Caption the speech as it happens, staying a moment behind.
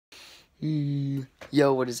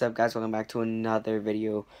Yo, what is up, guys? Welcome back to another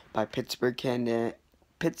video by Pittsburgh Kid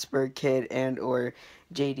and or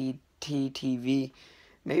JDT TV.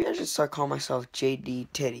 Maybe I should start calling myself JD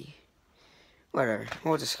Titty. Whatever,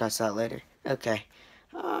 we'll discuss that later. Okay,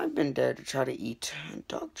 I've been there to try to eat a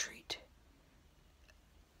dog treat.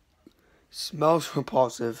 Smells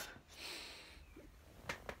repulsive.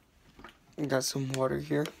 Got some water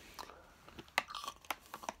here.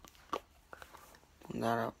 Put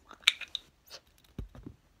that up.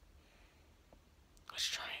 Let's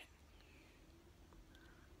try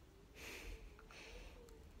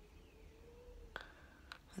it.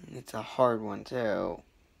 And it's a hard one too.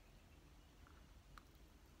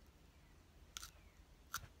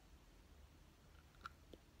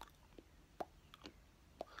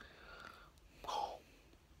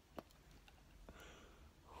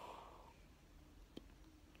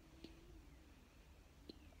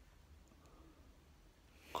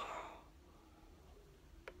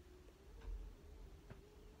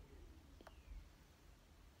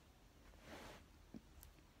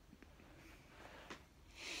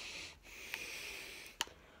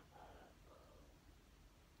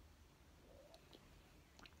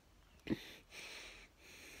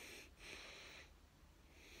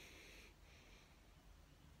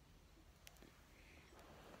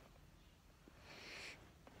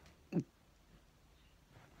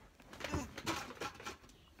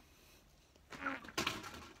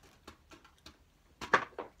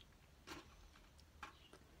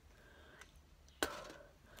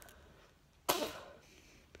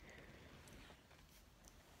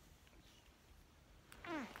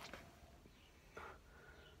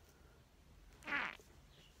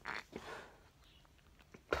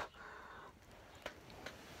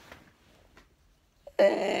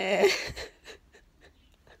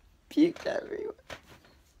 Puked everywhere.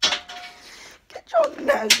 Get your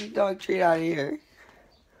nasty dog treat out of here.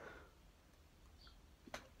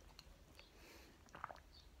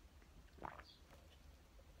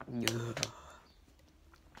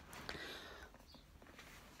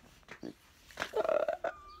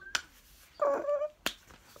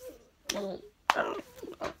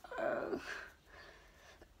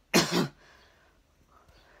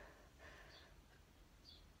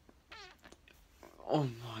 Oh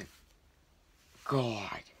my God.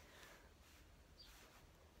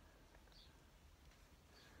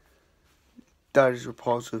 That is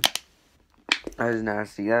repulsive. That is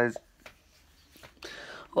nasty. That is...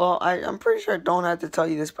 Well, I'm pretty sure I don't have to tell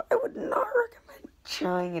you this, but I would not recommend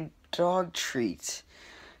trying a dog treat.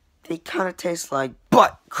 They kind of taste like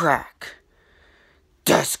butt crack.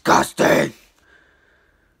 Disgusting!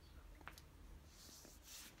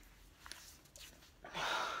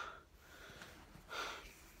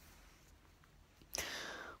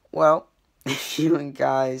 Well, if you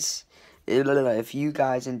guys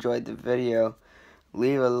enjoyed the video,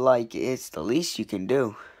 leave a like. It's the least you can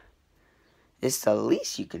do. It's the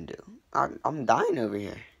least you can do. I'm dying over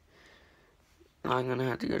here. I'm gonna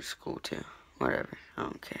have to go to school too. Whatever. I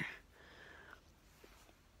don't care.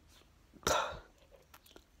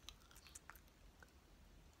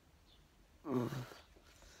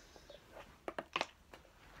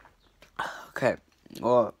 Okay.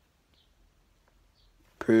 Well,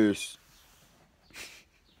 peace.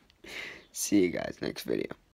 See you guys next video.